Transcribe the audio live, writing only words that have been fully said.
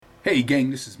Hey gang,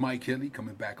 this is Mike Headley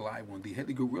coming back live on the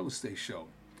Headley Real Estate Show.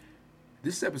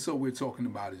 This episode we're talking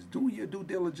about is doing your due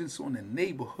diligence on the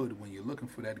neighborhood when you're looking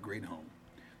for that great home.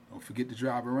 Don't forget to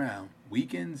drive around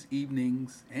weekends,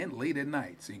 evenings, and late at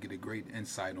night so you get a great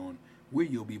insight on where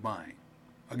you'll be buying.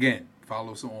 Again,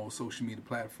 follow us on all social media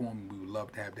platforms. We would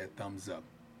love to have that thumbs up.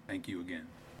 Thank you again.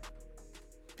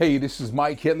 Hey, this is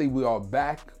Mike Headley. We are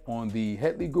back on the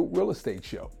Headley Group Real Estate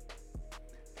Show.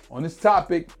 On this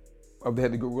topic of the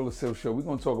Headley Group Real Estate Show, we're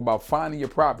going to talk about finding your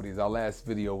properties. Our last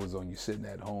video was on you sitting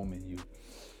at home and you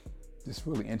just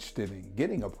really interested in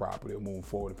getting a property or moving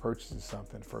forward and purchasing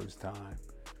something first time.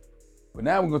 But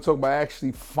now we're going to talk about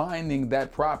actually finding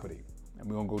that property. And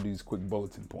we're going to go these quick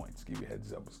bulletin points, give you a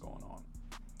heads up what's going on.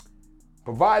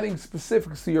 Providing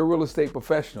specifics to your real estate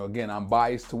professional. Again, I'm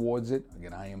biased towards it.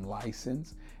 Again, I am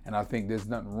licensed. And I think there's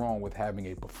nothing wrong with having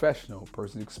a professional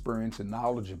person experienced and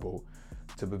knowledgeable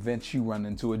to prevent you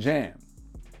running into a jam.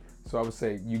 So I would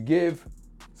say you give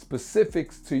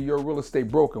specifics to your real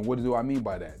estate broker. What do I mean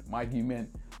by that? Mike, you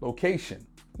meant location.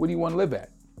 Where do you want to live at?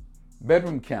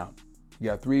 Bedroom count. You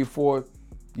got 3 or 4,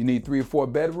 you need 3 or 4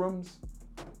 bedrooms?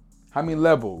 How many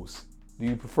levels? Do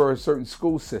you prefer a certain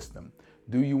school system?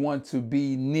 Do you want to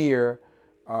be near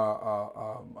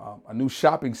a new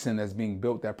shopping center that's being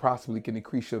built that possibly can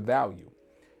increase your value?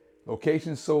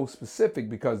 Location is so specific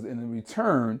because in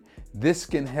return, this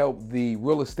can help the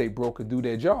real estate broker do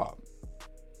their job.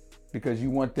 Because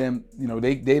you want them,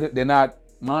 they're not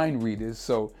mind readers.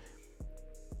 So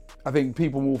I think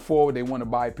people move forward, they want to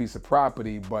buy a piece of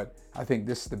property, but I think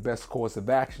this is the best course of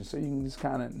action. So you can just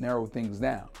kind of narrow things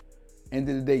down. End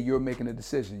of the day, you're making a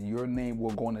decision. Your name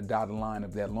will go on the dotted line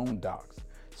of that loan docs.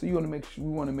 So we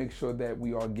want to make sure that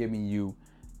we are giving you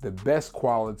the best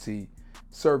quality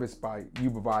service by you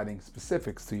providing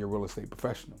specifics to your real estate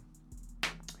professional.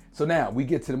 So now we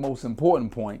get to the most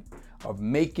important point of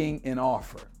making an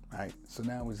offer, right? So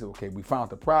now we say, okay, we found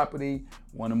the property,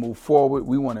 want to move forward.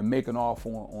 We want to make an offer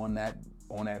on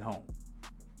that home.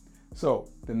 So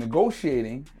the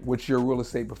negotiating, which your real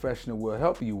estate professional will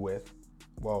help you with,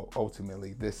 well,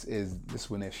 ultimately, this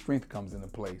when their strength comes into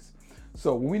place.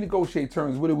 So when we negotiate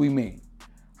terms, what do we mean?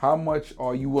 How much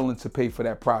are you willing to pay for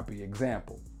that property?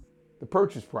 Example, the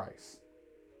purchase price,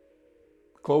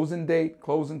 closing date,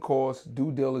 closing costs,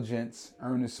 due diligence,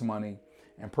 earnest money,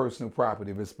 and personal property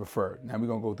if it's preferred. Now we're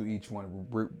going to go through each one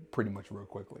pretty much real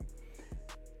quickly.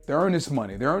 The earnest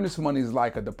money. The earnest money is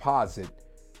like a deposit.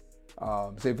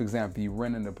 Say, for example, you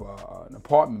rent an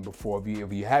apartment before.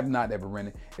 If you have not ever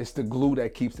rented, it's the glue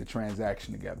that keeps the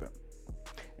transaction together.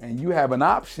 And you have an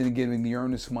option of getting the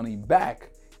earnest money back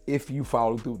if you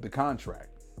follow through with the contract.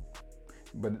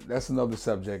 But that's another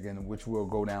subject in which we'll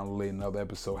go down later in another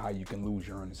episode, how you can lose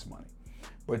your earnest money.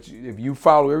 But if you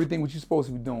follow everything what you're supposed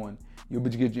to be doing, you'll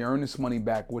get your earnest money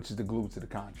back, which is the glue to the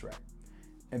contract.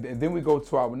 And then we go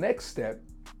to our next step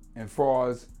as far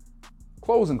as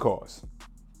closing costs.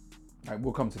 All right,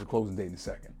 we'll come to the closing date in a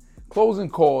second. Closing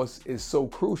costs is so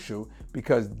crucial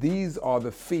because these are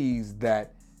the fees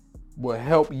that will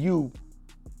help you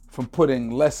from putting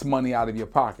less money out of your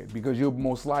pocket, because you'll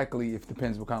most likely, if it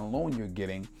depends what kind of loan you're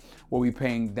getting, will be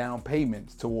paying down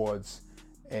payments towards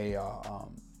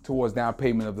down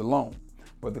payment of the loan.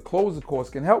 But the closing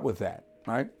costs can help with that,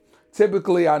 right?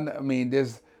 Typically, I mean,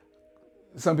 there's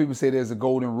some people say there's a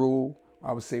golden rule.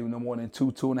 I would say no more than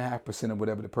 2.5% of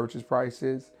whatever the purchase price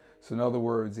is. So in other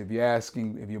words, if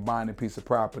you're buying a piece of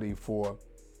property for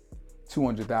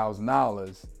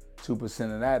 $200,000,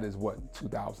 2% of that is what?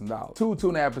 $2,000.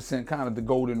 2.5%, kind of the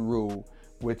golden rule,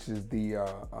 which is the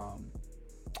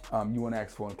you want to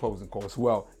ask for in closing costs.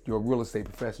 Well, your real estate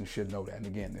professional should know that. And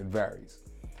again, it varies.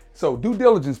 So due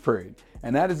diligence period,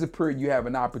 and that is a period you have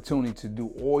an opportunity to do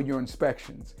all your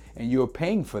inspections, and you're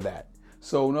paying for that.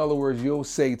 So in other words, you'll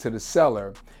say to the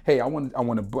seller, hey, I want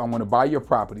to buy your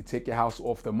property, take your house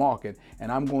off the market,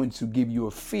 and I'm going to give you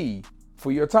a fee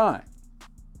for your time.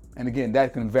 And again,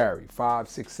 that can vary, $500,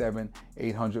 $600,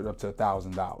 $700, $800, up to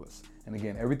 $1,000. And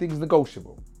again, everything's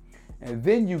negotiable. And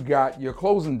then you got your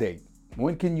closing date.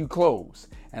 When can you close?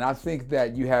 And I think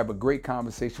that you have a great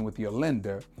conversation with your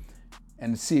lender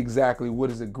and see exactly what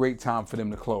is a great time for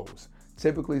them to close.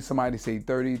 Typically, somebody say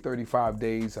 30, 35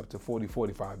 days, up to 40,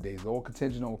 45 days, all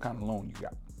contingent on what kind of loan you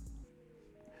got.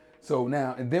 So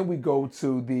now, and then we go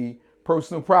to the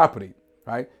personal property,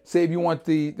 right? Say if you want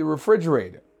the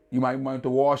refrigerator, you might want the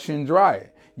washer and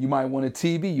dryer. You might want a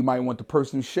TV. You might want the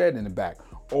personal shed in the back.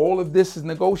 All of this is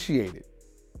negotiated.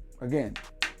 Again,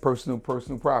 personal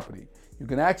property. You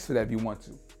can ask for that if you want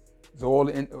to. So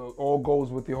all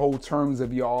goes with the whole terms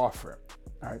of your offer.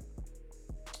 All right.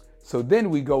 So then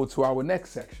we go to our next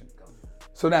section.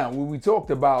 So now, when we talked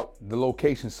about the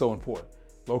location is so important.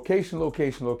 Location,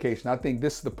 location, location. I think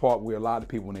this is the part where a lot of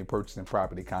people, when they purchasing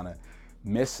property, kind of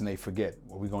miss and they forget.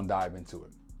 Well, we're going to dive into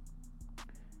it.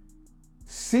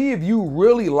 See if you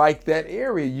really like that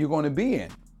area you're going to be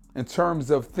in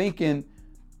terms of thinking,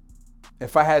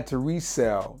 if I had to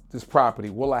resell this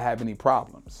property, will I have any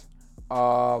problems?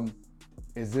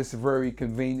 Is this very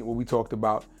convenient, what we talked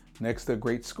about, next to a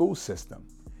great school system?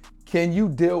 Can you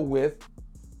deal with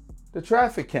the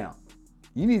traffic count?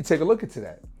 You need to take a look into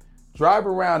that. Drive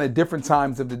around at different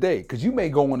times of the day, because you may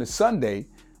go on a Sunday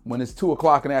when it's 2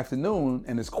 o'clock in the afternoon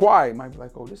and it's quiet. You might be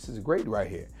like, oh, this is great right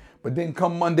here. But then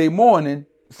come Monday morning,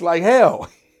 it's like hell.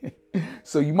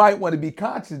 So you might want to be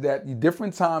conscious that you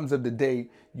different times of the day,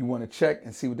 you want to check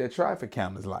and see what that traffic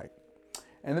count is like.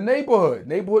 And the neighborhood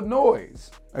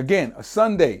noise. Again, a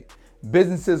Sunday,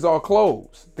 businesses are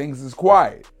closed, things is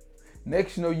quiet.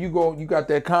 Next, you got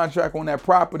that contract on that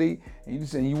property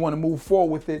and you want to move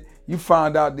forward with it. You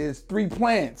find out there's 3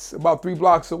 plants about 3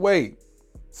 blocks away,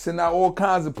 sending out all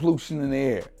kinds of pollution in the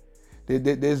air.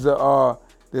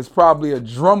 There's probably a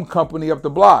drum company up the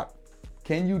block.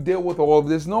 Can you deal with all of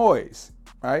this noise,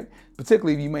 right?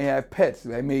 Particularly if you may have pets.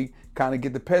 They may kind of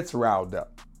get the pets riled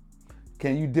up.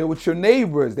 Can you deal with your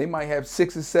neighbors? They might have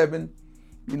 6 or 7,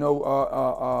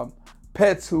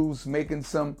 pets who's making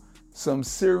some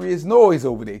serious noise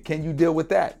over there. Can you deal with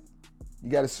that? You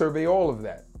got to survey all of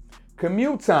that.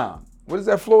 Commute time. What does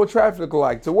that flow of traffic look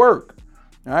like to work,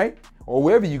 right? Or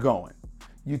wherever you're going.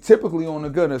 You typically on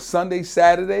a Sunday,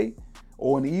 Saturday,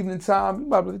 or in the evening time, you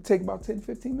probably take about 10,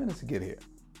 15 minutes to get here.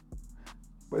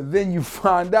 But then you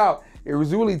find out it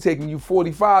was really taking you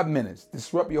 45 minutes,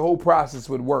 disrupt your whole process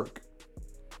with work.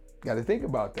 You got to think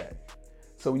about that.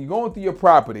 So when you're going through your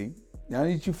property, now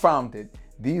that you found it,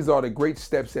 these are the great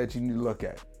steps that you need to look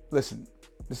at. Listen,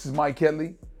 this is Mike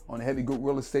Headley on the Headley Group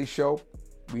Real Estate Show.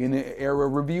 We in the era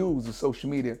of reviews of social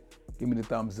media. Give me the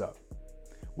thumbs up.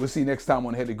 We'll see you next time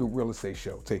on the Headley Group Real Estate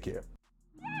Show. Take care.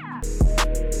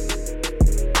 Yeah.